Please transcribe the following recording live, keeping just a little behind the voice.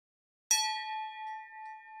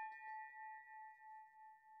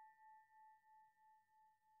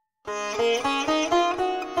Hello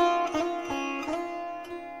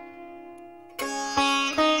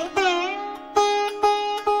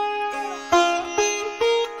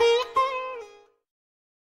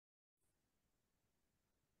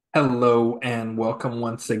and welcome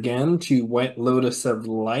once again to White Lotus of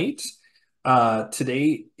Light.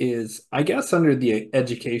 Today is, I guess, under the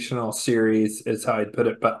educational series is how I'd put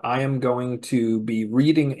it, but I am going to be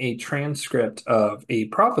reading a transcript of a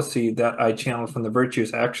prophecy that I channeled from the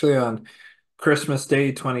Virtues actually on Christmas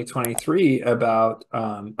Day 2023 about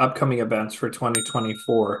upcoming events for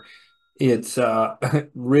 2024. It's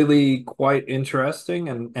really quite interesting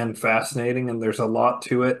and fascinating, and there's a lot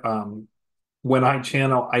to it. When I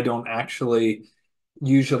channel, I don't actually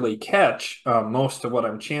usually catch most of what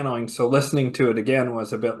I'm channeling. So listening to it again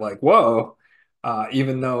was a bit like, whoa,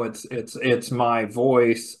 even though it's my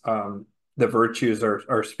voice, the virtues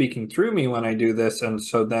are speaking through me when I do this. And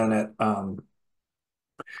so then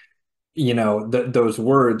those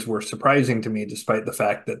words were surprising to me, despite the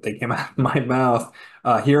fact that they came out of my mouth.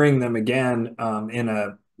 Hearing them again in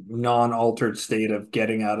a non-altered state of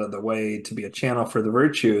getting out of the way to be a channel for the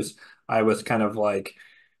virtues, I was kind of like,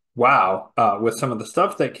 wow, with some of the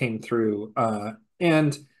stuff that came through.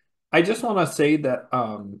 And I just want to say that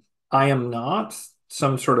I am not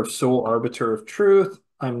some sort of sole arbiter of truth.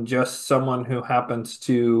 I'm just someone who happens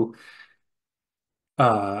to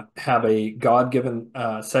have a God-given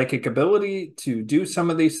psychic ability to do some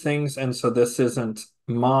of these things. And so this isn't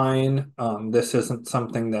mine. This isn't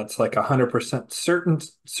something that's like 100%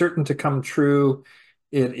 certain to come true.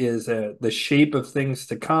 It is the shape of things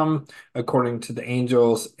to come according to the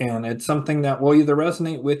angels. And it's something that will either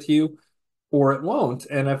resonate with you or it won't.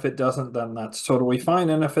 And if it doesn't, then that's totally fine.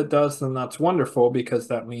 And if it does, then that's wonderful, because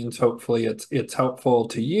that means hopefully it's helpful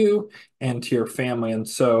to you and to your family. And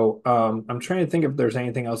so I'm trying to think if there's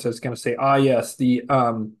anything else I was going to say. Yes, the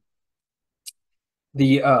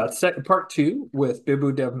second part two with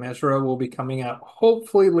Bibu Dev Mezra will be coming out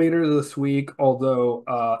hopefully later this week, although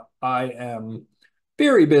I am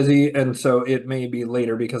very busy, and so it may be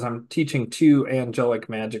later because I'm teaching two angelic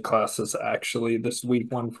magic classes actually this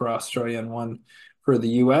week, one for Australia and one for the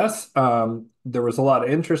US. There was a lot of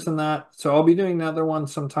interest in that, so I'll be doing another one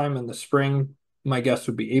sometime in the spring. My guess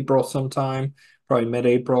would be April sometime, probably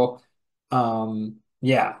mid-April.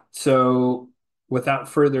 Yeah, so without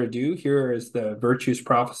further ado, here is the Virtues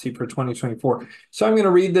Prophecy for 2024. So I'm going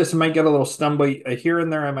to read this. I might get a little stumbly here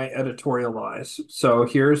and there. I might editorialize. So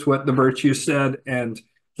here's what the Virtues said. And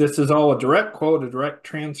this is all a direct quote, a direct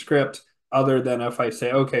transcript, other than if I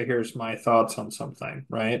say, okay, here's my thoughts on something,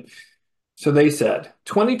 right? So they said,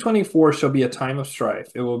 2024 shall be a time of strife.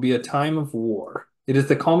 It will be a time of war. It is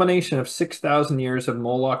the culmination of 6,000 years of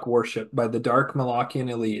Moloch worship by the dark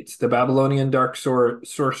Molochian elites, the Babylonian dark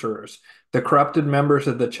sorcerers, the corrupted members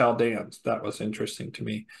of the Chaldeans. That was interesting to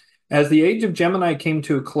me. As the age of Gemini came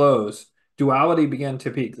to a close, duality began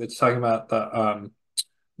to peak. It's talking about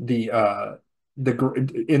in the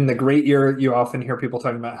great year, you often hear people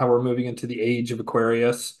talking about how we're moving into the age of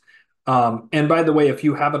Aquarius. And by the way, if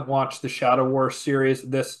you haven't watched the Shadow War series,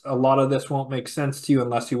 a lot of this won't make sense to you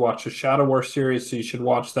unless you watch the Shadow War series. So you should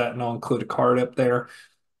watch that, and I'll include a card up there.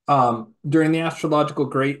 During the astrological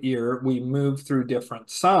great year, we move through different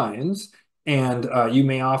signs, and you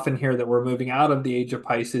may often hear that we're moving out of the age of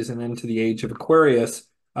Pisces and into the age of Aquarius,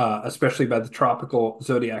 especially by the tropical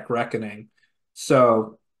zodiac reckoning.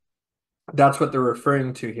 So that's what they're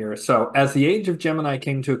referring to here. So as the age of Gemini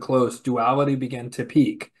came to a close, duality began to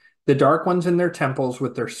peak. The dark ones in their temples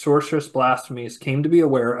with their sorcerous blasphemies came to be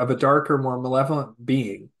aware of a darker, more malevolent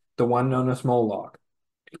being, the one known as Moloch.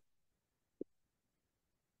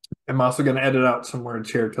 I'm also going to edit out some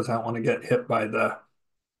words here because I don't want to get hit by the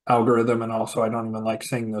algorithm, and also I don't even like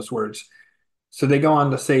saying those words. So they go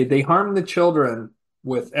on to say, they harmed the children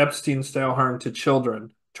with Epstein-style harm to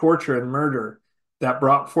children, torture and murder that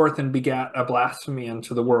brought forth and begat a blasphemy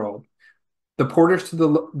into the world. The portals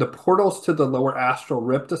to the lower astral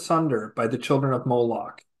ripped asunder by the children of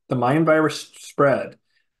Moloch. The mind virus spread,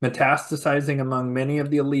 metastasizing among many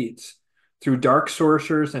of the elites through dark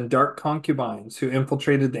sorcerers and dark concubines who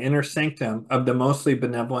infiltrated the inner sanctum of the mostly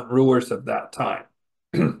benevolent rulers of that time.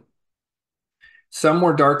 Some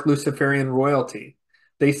were dark Luciferian royalty.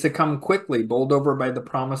 They succumbed quickly, bowled over by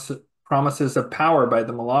the promises of power by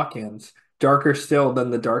the Molochians, darker still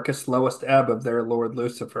than the darkest, lowest ebb of their Lord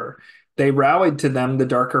Lucifer. They rallied to them the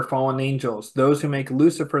darker fallen angels, those who make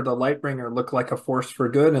Lucifer the light bringer look like a force for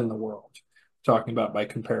good in the world. Talking about by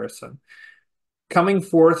comparison. Coming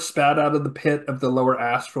forth, spat out of the pit of the lower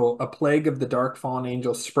astral, a plague of the dark fallen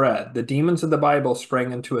angels spread. The demons of the Bible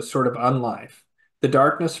sprang into a sort of unlife. The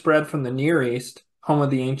darkness spread from the Near East, home of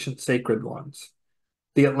the ancient sacred ones,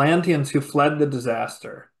 the Atlanteans who fled the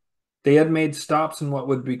disaster. They had made stops in what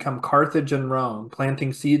would become Carthage and Rome,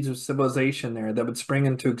 planting seeds of civilization there that would spring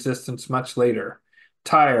into existence much later.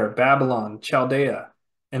 Tyre, Babylon, Chaldea,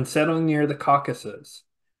 and settling near the Caucasus,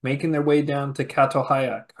 making their way down to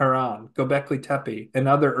Catalhayak, Haran, Göbekli Tepe, and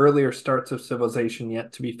other earlier starts of civilization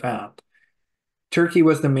yet to be found. Turkey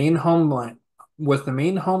was the main homeland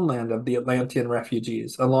of the Atlantean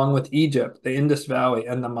refugees, along with Egypt, the Indus Valley,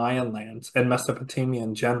 and the Mayan lands, and Mesopotamia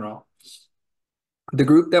in general. The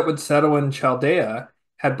group that would settle in Chaldea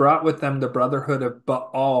had brought with them the Brotherhood of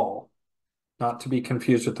Baal, not to be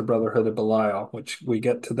confused with the Brotherhood of Belial, which we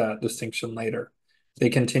get to that distinction later. They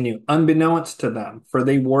continue, unbeknownst to them, for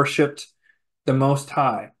they worshipped the Most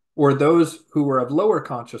High, or those who were of lower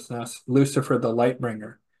consciousness, Lucifer the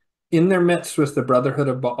Lightbringer. In their midst was the Brotherhood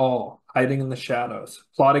of Baal, hiding in the shadows,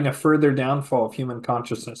 plotting a further downfall of human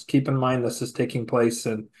consciousness. Keep in mind this is taking place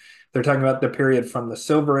in, they're talking about the period from the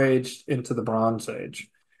Silver Age into the Bronze Age.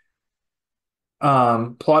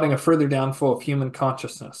 Plotting a further downfall of human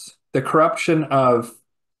consciousness. The corruption of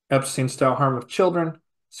Epstein-style harm of children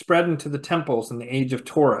spread into the temples in the age of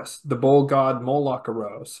Taurus. The bull god Moloch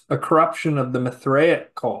arose, a corruption of the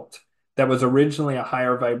Mithraic cult that was originally a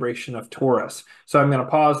higher vibration of Taurus. So I'm going to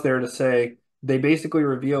pause there to say they basically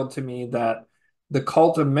revealed to me that the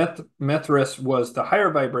cult of Mithras was the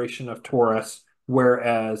higher vibration of Taurus,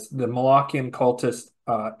 whereas the Molochian cultists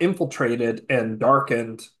infiltrated and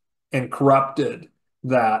darkened and corrupted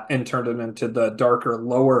that and turned it into the darker,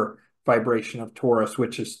 lower vibration of Taurus,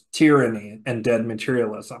 which is tyranny and dead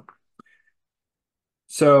materialism.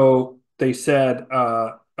 So they said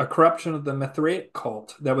a corruption of the Mithraic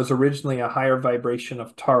cult that was originally a higher vibration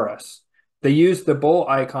of Taurus. They used the bull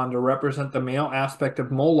icon to represent the male aspect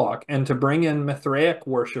of Moloch and to bring in Mithraic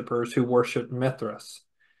worshippers who worshipped Mithras.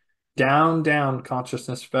 Down, down,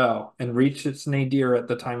 consciousness fell and reached its nadir at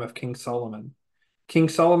the time of King Solomon. King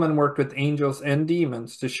Solomon worked with angels and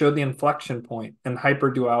demons to show the inflection point and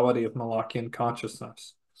hyperduality of Molochian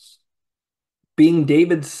consciousness. Being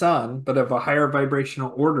David's son, but of a higher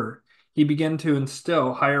vibrational order, he began to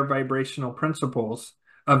instill higher vibrational principles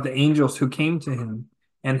of the angels who came to him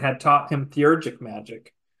and had taught him theurgic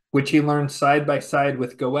magic, which he learned side by side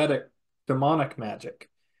with goetic demonic magic.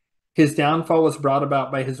 His downfall was brought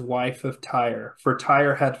about by his wife of Tyre, for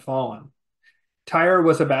Tyre had fallen. Tyre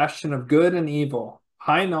was a bastion of good and evil,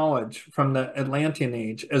 high knowledge from the Atlantean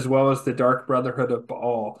age, as well as the dark brotherhood of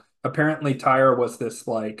Baal. Apparently, Tyre was this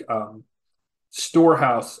like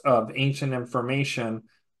storehouse of ancient information,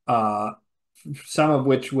 some of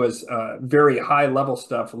which was very high level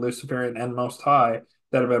stuff, Luciferian and Most High,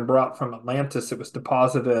 that had been brought from Atlantis. It was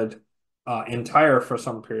deposited in Tyre for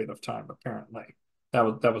some period of time, apparently.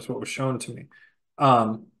 That was what was shown to me.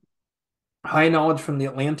 High knowledge from the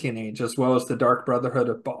Atlantean age, as well as the Dark Brotherhood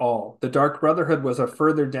of Baal. The Dark Brotherhood was a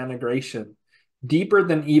further denigration, deeper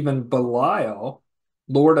than even Belial,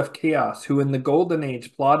 Lord of Chaos, who in the Golden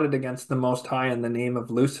Age plotted against the Most High in the name of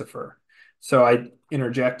Lucifer. So I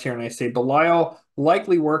interject here and I say Belial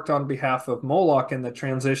likely worked on behalf of Moloch in the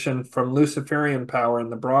transition from Luciferian power in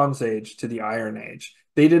the Bronze Age to the Iron Age.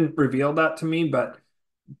 They didn't reveal that to me, but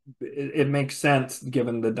it makes sense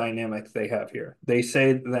given the dynamic they have here. They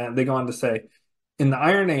say that they go on to say, in the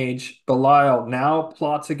Iron Age, Belial now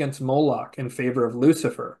plots against Moloch in favor of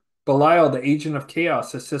Lucifer. Belial, the agent of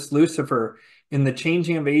chaos, assists Lucifer in the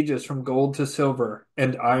changing of ages from gold to silver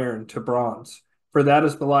and iron to bronze. For that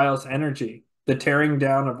is Belial's energy, the tearing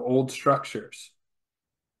down of old structures.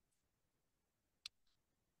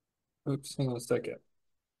 Oops, hang on a second.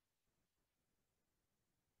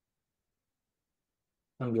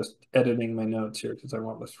 I'm just editing my notes here because I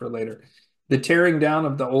want this for later. The tearing down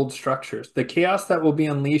of the old structures. The chaos that will be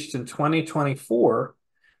unleashed in 2024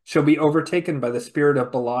 shall be overtaken by the spirit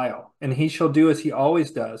of Belial, and he shall do as he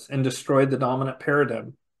always does and destroy the dominant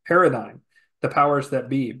paradigm, the powers that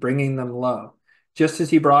be, bringing them low. Just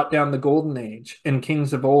as he brought down the Golden Age and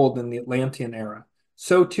kings of old in the Atlantean era,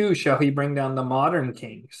 so too shall he bring down the modern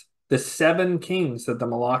kings. The 7 kings of the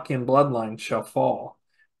Molochian bloodline shall fall.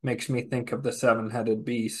 Makes me think of the 7-headed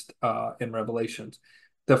beast in Revelations.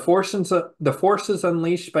 The forces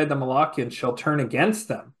unleashed by the Molochians shall turn against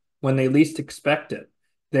them when they least expect it.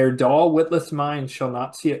 Their dull, witless minds shall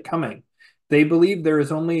not see it coming. They believe there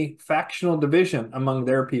is only factional division among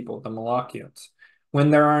their people, the Molochians, when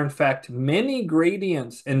there are in fact many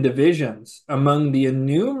gradients and divisions among the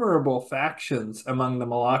innumerable factions among the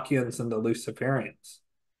Molochians and the Luciferians.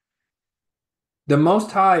 The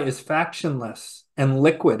Most High is factionless and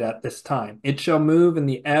liquid at this time. It shall move in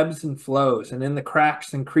the ebbs and flows and in the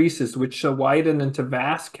cracks and creases, which shall widen into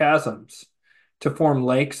vast chasms. to form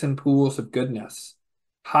lakes and pools of goodness,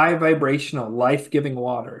 high vibrational, life-giving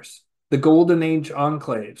waters, the golden age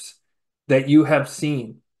enclaves that you have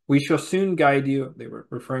seen. We shall soon guide you, they were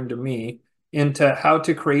referring to me, into how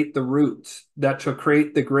to create the roots that shall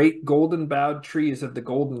create the great golden bowed trees of the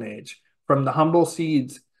golden age from the humble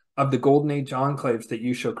seeds of the golden age enclaves that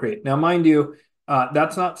you shall create. Now, mind you,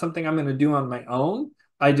 that's not something I'm going to do on my own.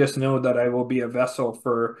 I just know that I will be a vessel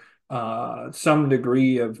for some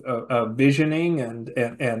degree of visioning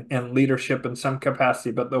and leadership in some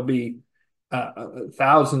capacity, but there'll be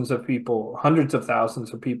thousands of people, hundreds of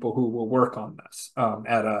thousands of people who will work on this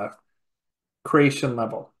at a creation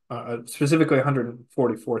level, specifically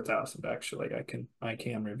 144,000. Actually, I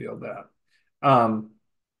can reveal that.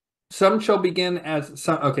 Some shall begin as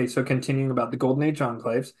some. Okay, so continuing about the Golden Age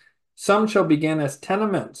enclaves, some shall begin as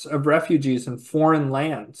tenements of refugees in foreign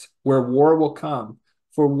lands where war will come,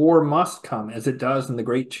 for war must come as it does in the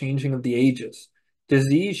great changing of the ages.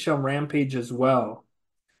 Disease shall rampage as well.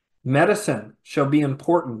 Medicine shall be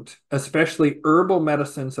important, especially herbal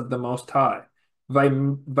medicines of the Most High.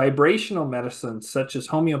 Vibrational medicines such as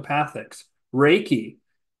homeopathics, Reiki,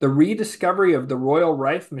 the rediscovery of the royal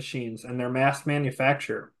rife machines and their mass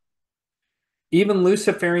manufacture. Even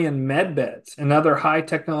Luciferian medbeds and other high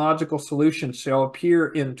technological solutions shall appear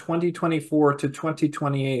in 2024 to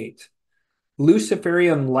 2028.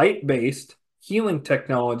 Luciferian light-based healing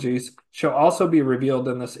technologies shall also be revealed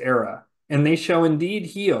in this era, and they shall indeed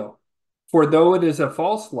heal. For though it is a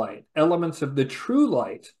false light, elements of the true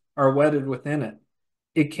light are wedded within it.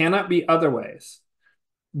 It cannot be otherwise.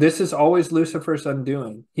 This is always Lucifer's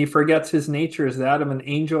undoing. He forgets his nature is that of an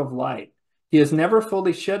angel of light. He has never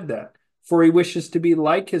fully shed that, for he wishes to be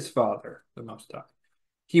like his Father, the Most High.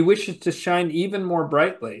 He wishes to shine even more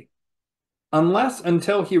brightly,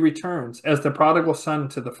 until he returns as the prodigal son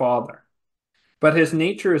to the Father. But his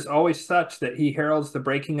nature is always such that he heralds the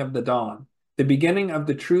breaking of the dawn, the beginning of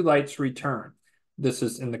the true light's return. This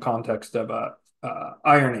is in the context of a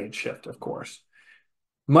Iron Age shift, of course.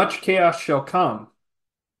 Much chaos shall come.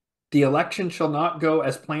 The election shall not go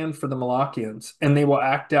as planned for the Malachians, and they will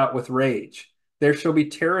act out with rage. There shall be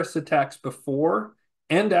terrorist attacks before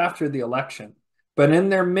and after the election. But in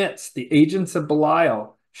their midst, the agents of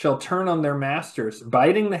Belial shall turn on their masters,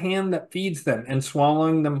 biting the hand that feeds them and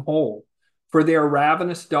swallowing them whole. For they are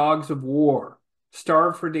ravenous dogs of war,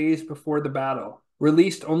 starved for days before the battle,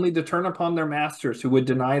 released only to turn upon their masters who would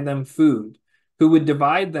deny them food, who would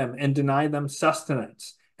divide them and deny them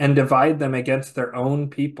sustenance, and divide them against their own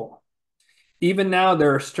people. Even now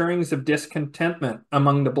there are stirrings of discontentment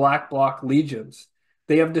among the Black Bloc legions.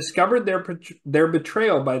 They have discovered their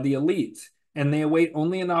betrayal by the elites, and they await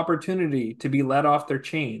only an opportunity to be let off their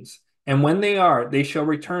chains. And when they are, they shall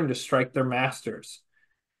return to strike their masters.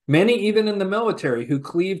 Many, even in the military, who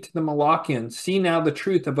cleave to the Malachians, see now the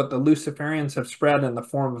truth of what the Luciferians have spread in the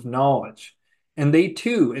form of knowledge, and they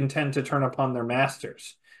too intend to turn upon their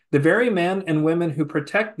masters. The very men and women who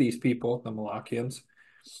protect these people, the Malachians,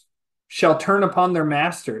 shall turn upon their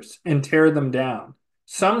masters and tear them down.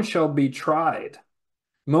 Some shall be tried.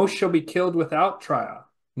 Most shall be killed without trial,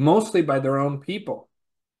 mostly by their own people.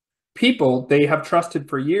 People they have trusted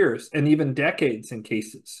for years and even decades in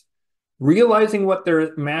cases. Realizing what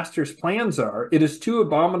their master's plans are, it is too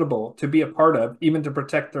abominable to be a part of, even to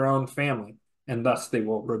protect their own family, and thus they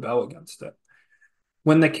will rebel against it.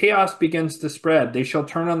 When the chaos begins to spread, they shall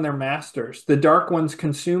turn on their masters, the dark ones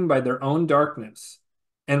consumed by their own darkness,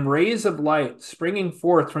 and rays of light springing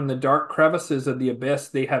forth from the dark crevices of the abyss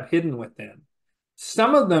they have hidden within.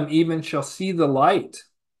 Some of them even shall see the light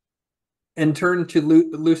and turn to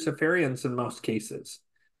Luciferians in most cases.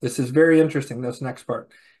 This is very interesting, this next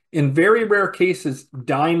part. In very rare cases,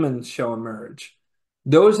 diamonds shall emerge.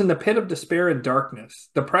 Those in the pit of despair and darkness,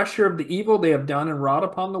 the pressure of the evil they have done and wrought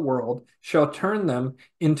upon the world shall turn them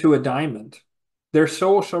into a diamond. Their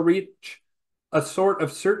soul shall reach a sort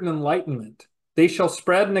of certain enlightenment. They shall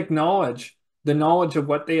spread and acknowledge the knowledge of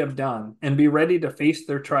what they have done and be ready to face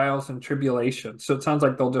their trials and tribulations. So it sounds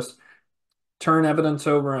like they'll just turn evidence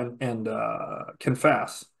over and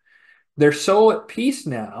confess. Their soul at peace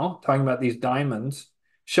now, talking about these diamonds,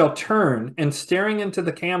 shall turn, and staring into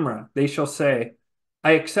the camera, they shall say,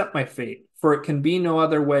 I accept my fate, for it can be no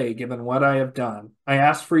other way given what I have done. I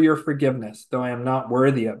ask for your forgiveness, though I am not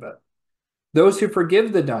worthy of it. Those who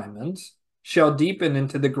forgive the diamonds shall deepen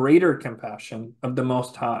into the greater compassion of the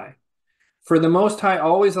Most High. For the Most High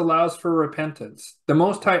always allows for repentance. The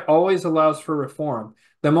Most High always allows for reform.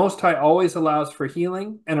 The Most High always allows for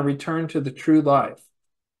healing and a return to the true life.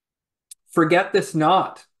 Forget this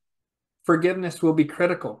not. Forgiveness will be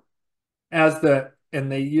critical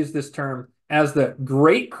and they use this term, as the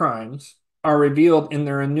great crimes are revealed in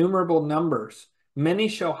their innumerable numbers. Many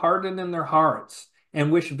shall harden in their hearts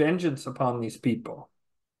and wish vengeance upon these people.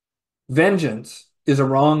 Vengeance is a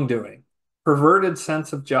wrongdoing, perverted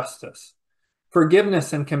sense of justice.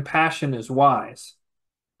 Forgiveness and compassion is wise.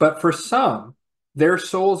 But for some, their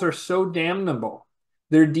souls are so damnable,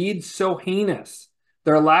 their deeds so heinous,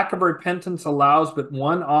 their lack of repentance allows but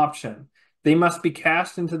one option. They must be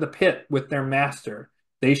cast into the pit with their master.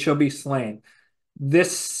 They shall be slain.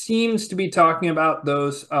 This seems to be talking about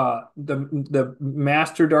those the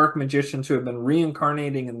master dark magicians who have been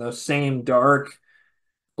reincarnating in those same dark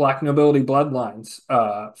black nobility bloodlines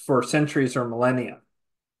for centuries or millennia.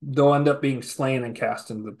 They'll end up being slain and cast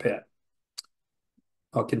into the pit.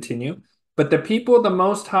 I'll continue. But the people of the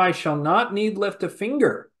Most High shall not need lift a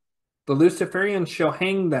finger. The Luciferians shall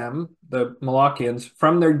hang them, the Malachians,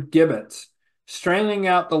 from their gibbets, strangling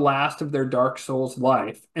out the last of their dark soul's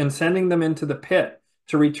life and sending them into the pit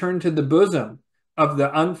to return to the bosom of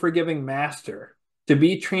the unforgiving master, to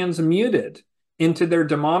be transmuted into their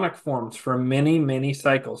demonic forms for many, many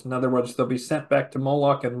cycles. In other words, they'll be sent back to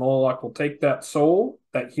Moloch, and Moloch will take that soul,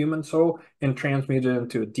 that human soul, and transmute it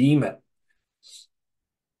into a demon.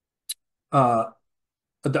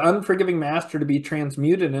 The unforgiving master to be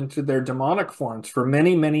transmuted into their demonic forms for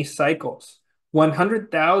many, many cycles.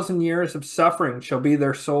 100,000 years of suffering shall be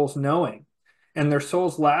their soul's knowing, and their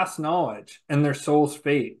soul's last knowledge, and their soul's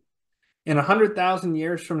fate. In 100,000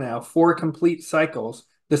 years from now, 4 complete cycles,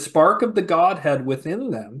 the spark of the Godhead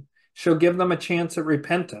within them shall give them a chance at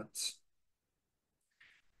repentance.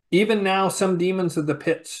 Even now, some demons of the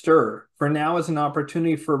pit stir, for now is an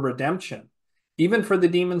opportunity for redemption. Even for the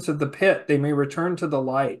demons of the pit, they may return to the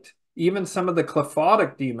light. Even some of the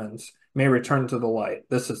qliphothic demons may return to the light.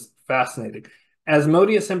 This is fascinating.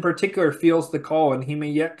 Asmodeus in particular feels the call, and he may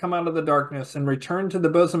yet come out of the darkness and return to the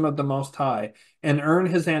bosom of the Most High and earn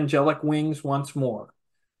his angelic wings once more.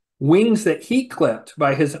 Wings that he clipped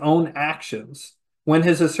by his own actions when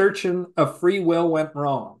his assertion of free will went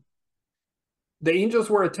wrong. The angels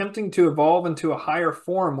were attempting to evolve into a higher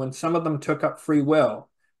form when some of them took up free will.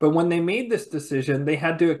 But when they made this decision, they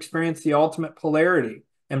had to experience the ultimate polarity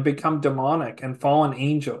and become demonic and fallen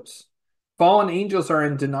angels. Fallen angels are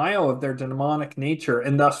in denial of their demonic nature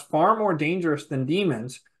and thus far more dangerous than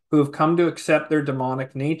demons who have come to accept their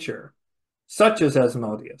demonic nature, such as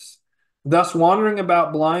Asmodeus. Thus, wandering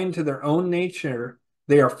about blind to their own nature,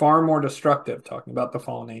 they are far more destructive, talking about the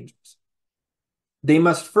fallen angels. They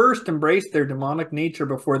must first embrace their demonic nature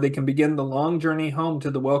before they can begin the long journey home to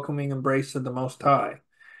the welcoming embrace of the Most High.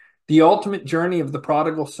 The ultimate journey of the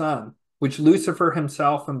prodigal son, which Lucifer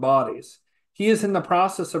himself embodies. He is in the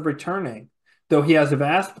process of returning. Though he has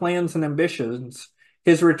vast plans and ambitions,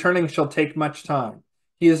 his returning shall take much time.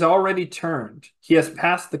 He has already turned. He has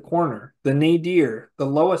passed the corner, the nadir, the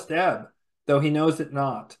lowest ebb, though he knows it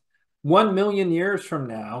not. 1,000,000 years from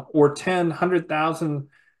now, or 100,000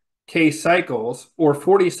 cycles, or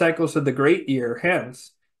 40 cycles of the great year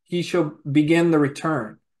hence, he shall begin the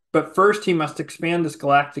return. But first he must expand his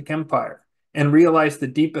galactic empire and realize the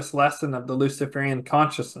deepest lesson of the Luciferian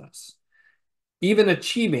consciousness. Even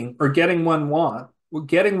achieving or getting what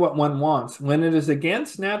one wants, when it is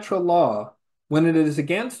against natural law, when it is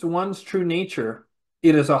against one's true nature,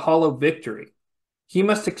 it is a hollow victory. He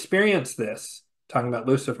must experience this, talking about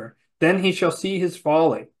Lucifer. Then he shall see his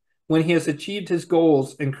folly, when he has achieved his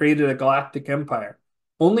goals and created a galactic empire.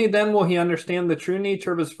 Only then will he understand the true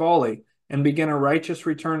nature of his folly and begin a righteous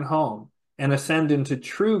return home and ascend into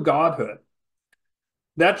true godhood.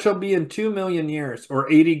 That shall be in 2,000,000 years, or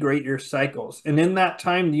 80 great year cycles. And in that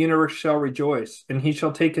time the universe shall rejoice, and he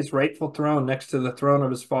shall take his rightful throne next to the throne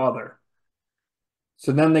of his father.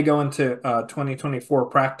 So then they go into 2024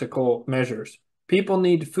 practical measures. People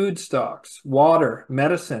need food stocks, water,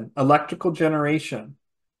 medicine, electrical generation,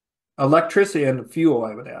 electricity, and fuel,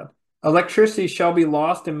 I would add. Electricity shall be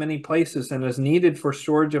lost in many places and is needed for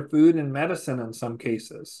storage of food and medicine in some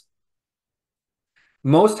cases.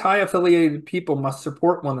 Most high affiliated people must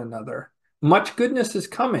support one another. Much goodness is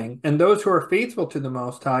coming, and those who are faithful to the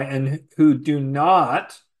Most High and who do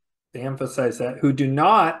not, they emphasize that, who do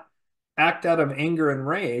not act out of anger and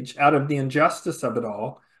rage, out of the injustice of it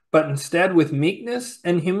all, but instead with meekness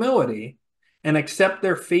and humility, and accept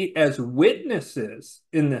their fate as witnesses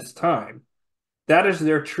in this time. That is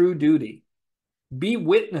their true duty. Be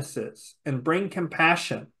witnesses and bring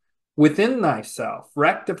compassion within thyself.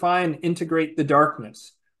 Rectify and integrate the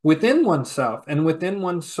darkness within oneself and within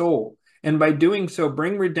one's soul. And by doing so,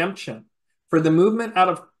 bring redemption. For the movement out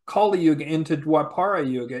of Kali Yuga into Dwapara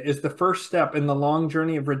Yuga is the first step in the long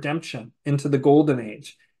journey of redemption into the Golden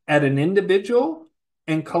Age at an individual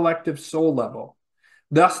and collective soul level.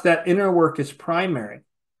 Thus, that inner work is primary.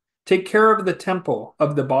 Take care of the temple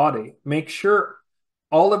of the body. Make sure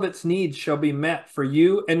all of its needs shall be met for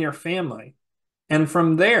you and your family. And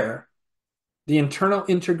from there, the internal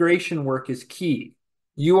integration work is key.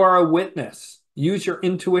 You are a witness. Use your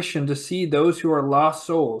intuition to see those who are lost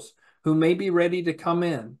souls who may be ready to come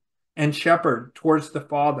in and shepherd towards the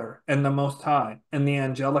Father and the Most High and the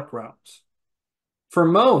angelic realms. For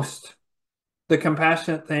most, the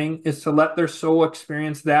compassionate thing is to let their soul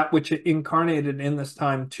experience that which it incarnated in this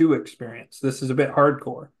time to experience. This is a bit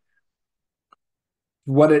hardcore.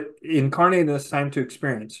 What it incarnated in this time to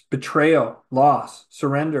experience: betrayal, loss,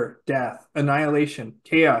 surrender, death, annihilation,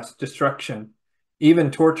 chaos, destruction,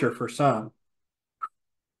 even torture for some.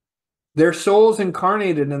 Their souls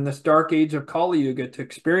incarnated in this dark age of Kali Yuga to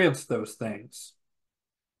experience those things.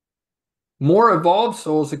 More evolved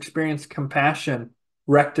souls experience compassion,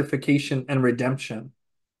 rectification, and redemption.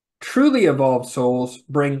 Truly evolved souls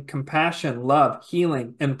bring compassion, love,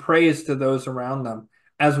 healing, and praise to those around them,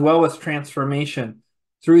 as well as transformation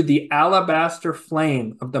through the alabaster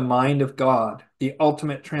flame of the mind of God, the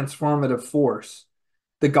ultimate transformative force.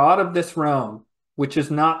 The God of this realm, which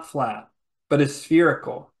is not flat, but is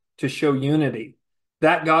spherical, to show unity.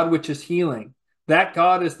 That God which is healing. That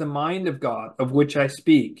God is the mind of God, of which I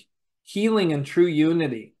speak. Healing and true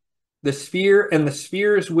unity. The sphere and the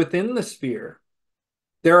spheres within the sphere.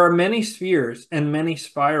 There are many spheres and many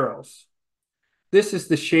spirals. This is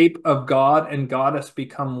the shape of God and Goddess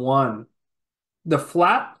become one. The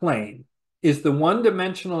flat plane is the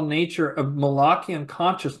one-dimensional nature of Malachian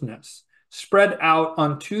consciousness spread out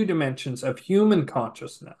on two dimensions of human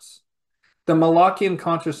consciousness. The Malachian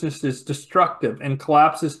consciousness is destructive and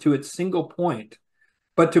collapses to its single point.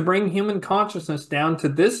 But to bring human consciousness down to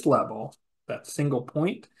this level, that single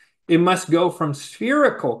point, it must go from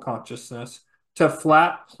spherical consciousness to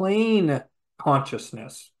flat plane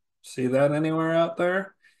consciousness. See that anywhere out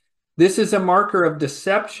there? This is a marker of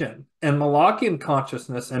deception and Malachian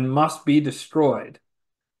consciousness and must be destroyed.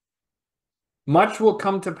 Much will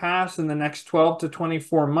come to pass in the next 12 to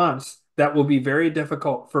 24 months that will be very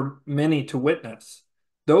difficult for many to witness.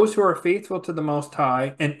 Those who are faithful to the Most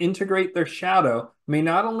High and integrate their shadow may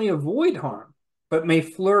not only avoid harm, but may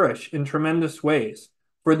flourish in tremendous ways,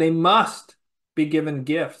 for they must be given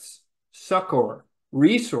gifts, succor,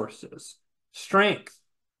 resources, strength,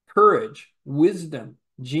 courage, wisdom,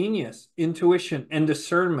 genius, intuition, and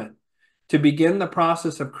discernment to begin the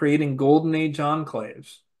process of creating golden age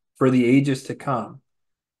enclaves for the ages to come.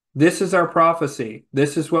 This is our prophecy.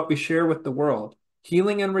 This is what we share with the world.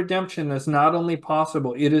 Healing and redemption is not only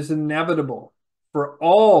possible, it is inevitable for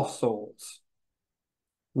all souls.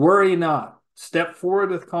 Worry not. Step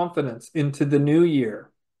forward with confidence into the new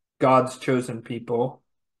year, God's chosen people.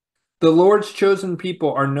 The Lord's chosen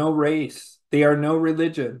people are no race. They are no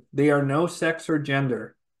religion. They are no sex or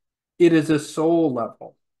gender. It is a soul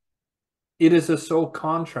level. It is a soul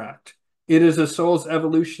contract. It is a soul's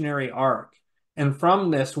evolutionary arc. And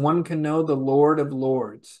from this, one can know the Lord of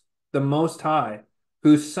Lords, the Most High,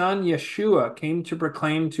 whose son Yeshua came to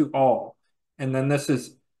proclaim to all. And then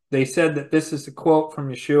they said that this is a quote from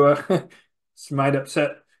Yeshua. This might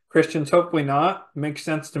upset Christians, hopefully not. Makes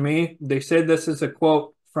sense to me. They said this is a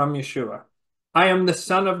quote from Yeshua. I am the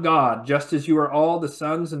Son of God, just as you are all the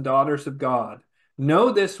sons and daughters of God.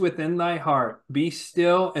 Know this within thy heart. Be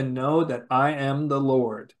still and know that I am the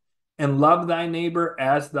Lord. And love thy neighbor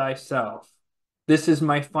as thyself. This is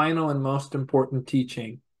my final and most important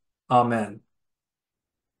teaching. Amen.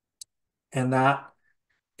 And that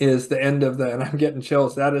is the end of and I'm getting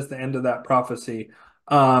chills. That is the end of that prophecy.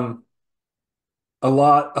 A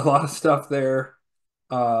lot of stuff there.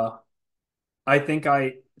 I think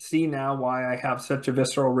I see now why I have such a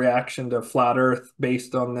visceral reaction to flat Earth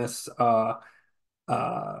based on this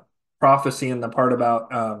prophecy and the part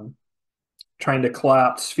about trying to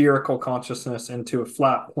collapse spherical consciousness into a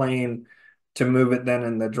flat plane to move it then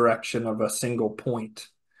in the direction of a single point.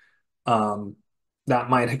 That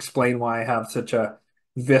might explain why I have such a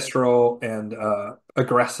visceral and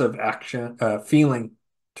aggressive feeling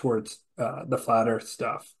towards the flat Earth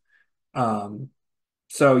stuff.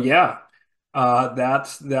 So yeah,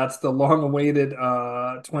 that's the long-awaited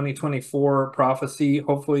 2024 prophecy.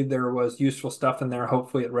 Hopefully there was useful stuff in there.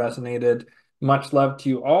 Hopefully it resonated. Much love to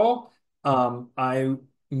you all. I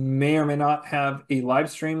may or may not have a live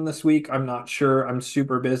stream this week. I'm not sure. I'm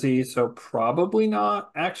super busy, so probably not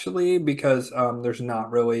actually, because there's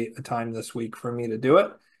not really a time this week for me to do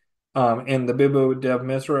it. And the Bibu Dev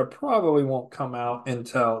Misra probably won't come out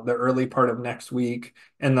until the early part of next week,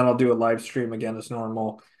 and then I'll do a live stream again as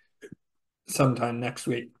normal sometime next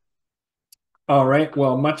week. All right.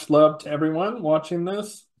 Well, much love to everyone watching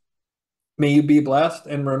this. May you be blessed.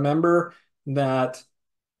 And remember that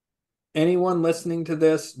anyone listening to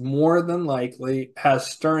this more than likely has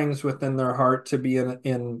stirrings within their heart to be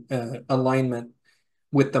in alignment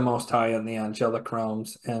with the Most High in the angelic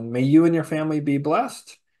realms. And may you and your family be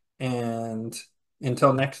blessed. And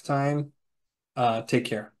until next time, take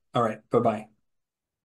care. All right. Bye bye.